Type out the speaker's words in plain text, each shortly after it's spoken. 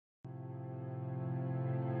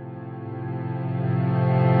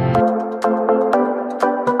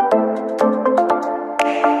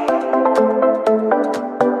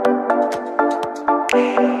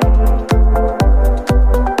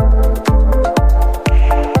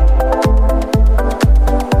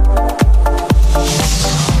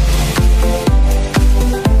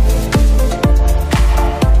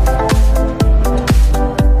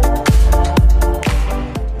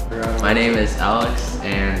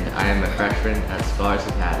and I am a freshman at Scholars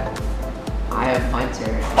Academy. I am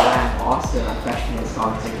Hunter, and I am also a freshman at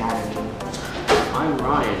Scholars Academy. I'm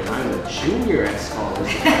Ryan, and I'm a junior at Scholars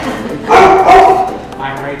Academy.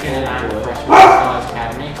 I'm Reagan, and I'm a freshman at Scholars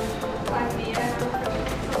Academy. I'm Mia, and I'm a freshman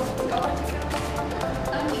at Scholars Academy.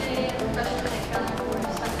 I'm Jay, and I'm a freshman at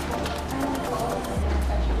California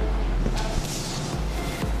Central.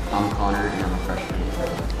 I'm Connor, and I'm a freshman at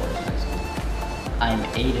Unported High School. I'm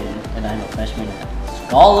Aiden, and I'm a freshman at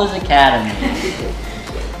Scholars Academy.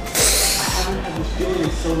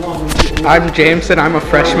 I'm James, and I'm a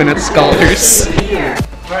freshman at Scholars.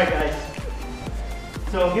 Alright guys,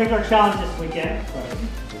 so here's our challenge this weekend,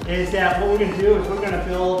 is that what we're going to do is we're going to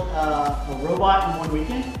build a robot in one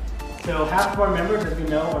weekend. So half of our members, as you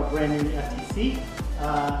know, are brand new to FTC,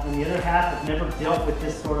 and the other half have never dealt with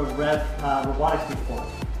this sort of REV Robotics before.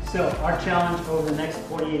 So our challenge over the next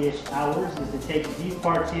 48-ish hours is to take these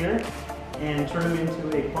parts here and turn them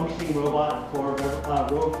into a functioning robot for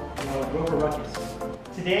Rover Ruckus.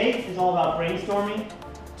 Today is all about brainstorming.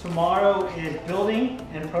 Tomorrow is building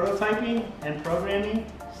and prototyping and programming.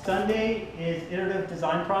 Sunday is iterative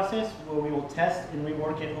design process, where we will test and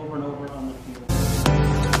rework it over and over on the field.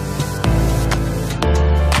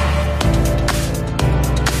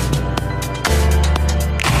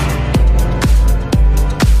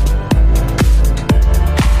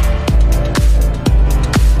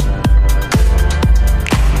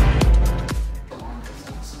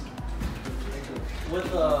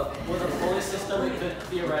 With a pulley system, it could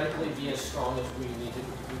theoretically be as strong as we need it to be.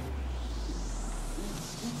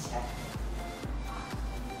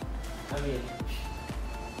 I mean,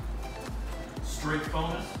 strength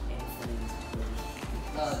bonus?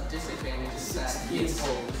 Disadvantage is that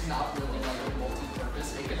it's not really like a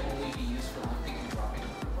multi-purpose. It can only be used for lifting and dropping the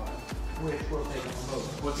robot. which will take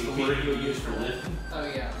most. What's the word you use for lifting? Oh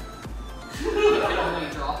yeah. You can only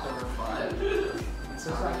drop the robot. It's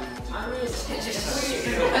not really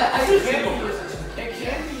It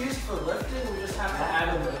can be used for lifting, we just have to add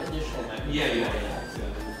an additional mechanism. Yeah.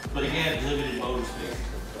 But again, limited motor space.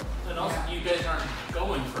 And also, you guys aren't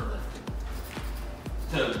going for lifting.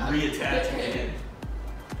 To reattach again.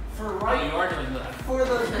 For Right, you are doing that. For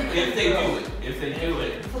the If they do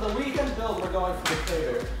it. For the weekend build, we're going for the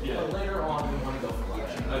crater. Yeah. But later on, we want to go for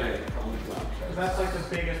launching. Okay. That's like the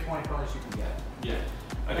biggest point bonus you can get. Yeah.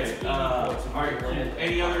 Okay. Alright, cool.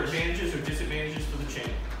 Any other advantages or disadvantages for the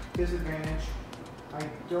chain? Disadvantage. I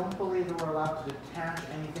don't believe that we're allowed to detach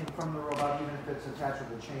anything from the robot, even if it's attached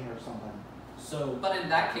with a chain or something. So, but in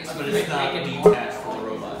that case, but we it's could not make it detached from the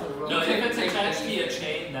robot. No, if it's attached via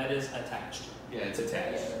chain, that is attached. Yeah, it's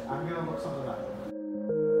attached. I'm gonna look something up.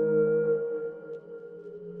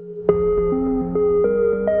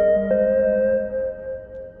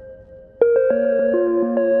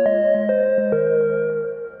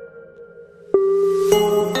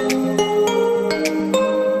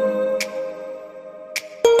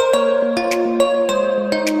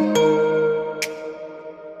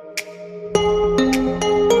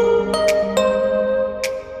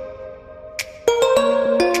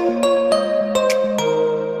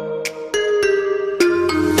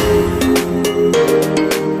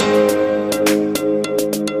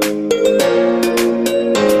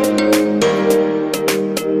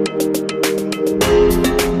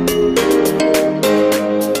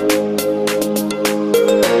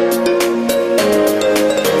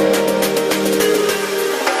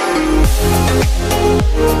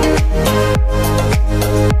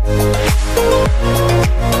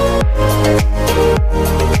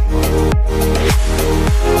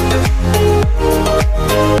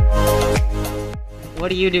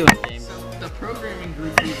 What are you doing, James? So the programming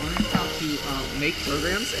group, we learned how to make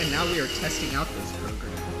programs, and now we are testing out those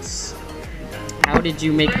programs. How'd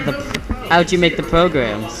you make the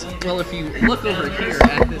programs? Well, if you look over here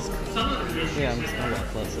at this, Yeah, I'm not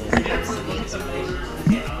close.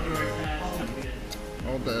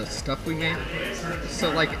 all the stuff we made.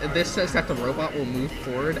 So like this says that the robot will move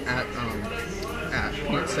forward at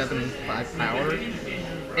 0.75 power,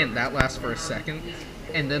 and that lasts for a second.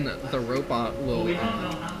 And then the robot will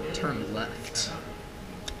turn left.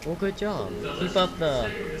 Well, good job. Keep up the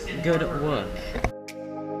good work.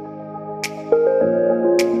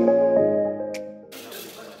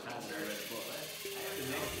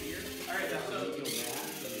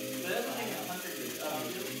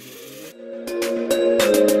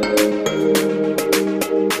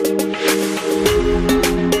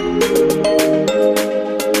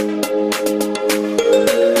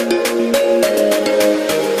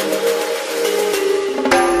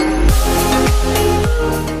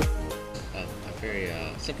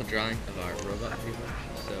 Simple drawing of our robot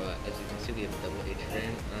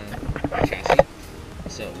frame chassis.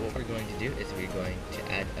 So what we're going to do is we're going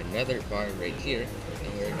to add another bar right here,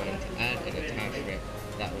 and we're going to add an attachment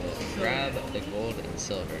that will grab the gold and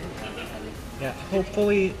silver. Yeah,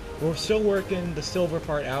 hopefully we're still working the silver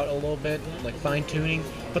part out a little bit, like fine tuning,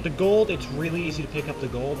 but the gold, it's really easy to pick up the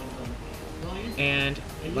gold. And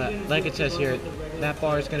like it says here, that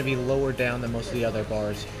bar is going to be lower down than most of the other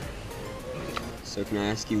bars. So can I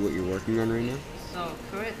ask you what you're working on right now? So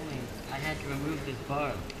currently, I had to remove this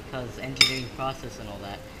bar because engineering process and all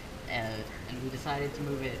that, and we decided to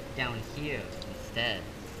move it down here instead.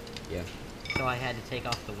 Yeah. So I had to take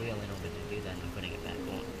off the wheel in order to do that and putting it back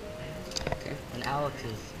on. Okay. And Alex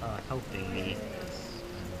is helping me.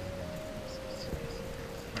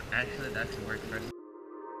 Actually, that should work first.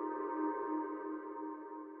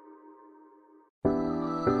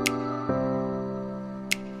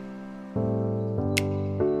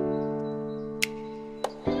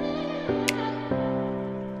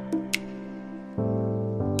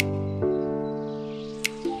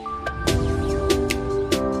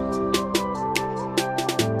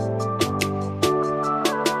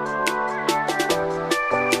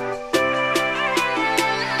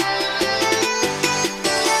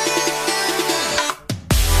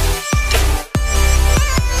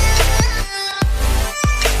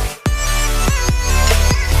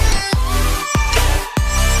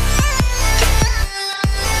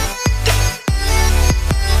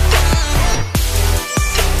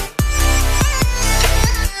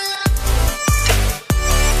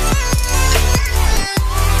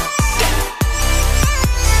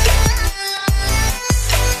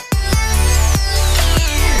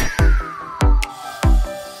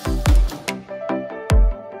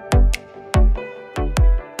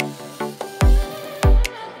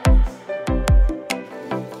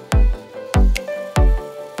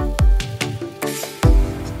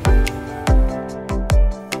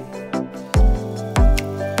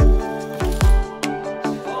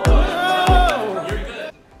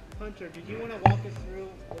 Did you want to walk us through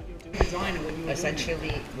what you're doing? Design and what you were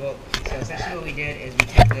Essentially, what we did is we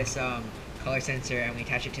took this color sensor and we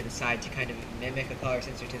attached it to the side to kind of mimic a color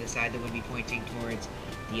sensor to the side that would be pointing towards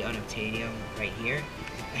the unobtainium right here.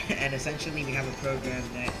 And essentially we have a program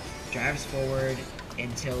that drives forward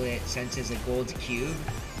until it senses a gold cube,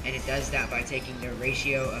 and it does that by taking the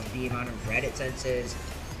ratio of the amount of red it senses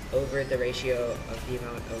over the ratio of the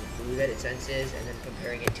amount of blue that it senses, and then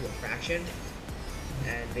comparing it to a fraction.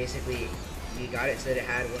 And basically we got it so that it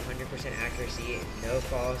had 100% accuracy, no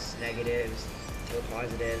false negatives, no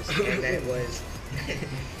positives, and that it was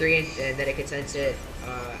and that it could sense it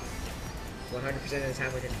 100% of the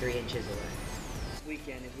time within 3 inches away. This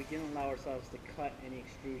weekend is we didn't allow ourselves to cut any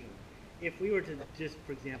extrusion. If we were to just,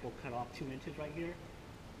 for example, cut off 2 inches right here,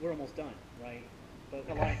 we're almost done, right? But we've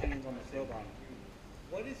got a lot of hands on this robot.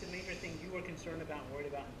 What is the major thing you were concerned about and worried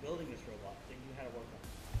about in building this robot that you had to work on?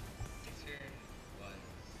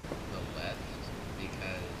 The left,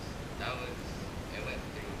 because it went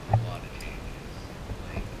through a lot of changes.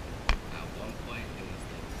 Like, at one point it was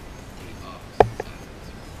like the opposite side of the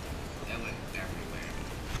circle. That went everywhere,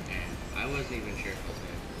 and I wasn't even sure if it was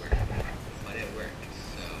going to work, but it worked,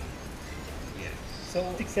 so yes. So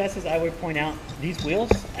successes, I would point out, these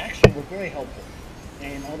wheels actually were very helpful.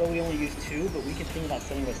 And although we only used 2, but we can think about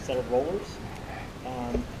setting a set of rollers.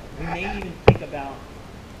 We may even think about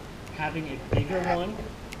having a bigger one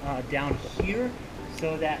down here,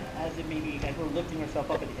 so that as we're lifting ourselves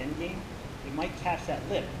up at the end game, it might catch that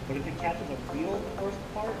lift. But if it catches a real first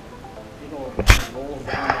part, it'll roll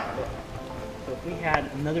down that lift. So if we had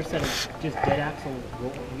another set of just dead axle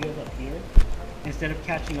wheels up here, instead of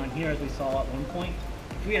catching on here as we saw at one point,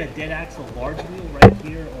 if we had a dead axle large wheel right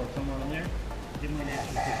here or somewhere on there, it might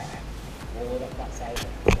actually just roll it up that side.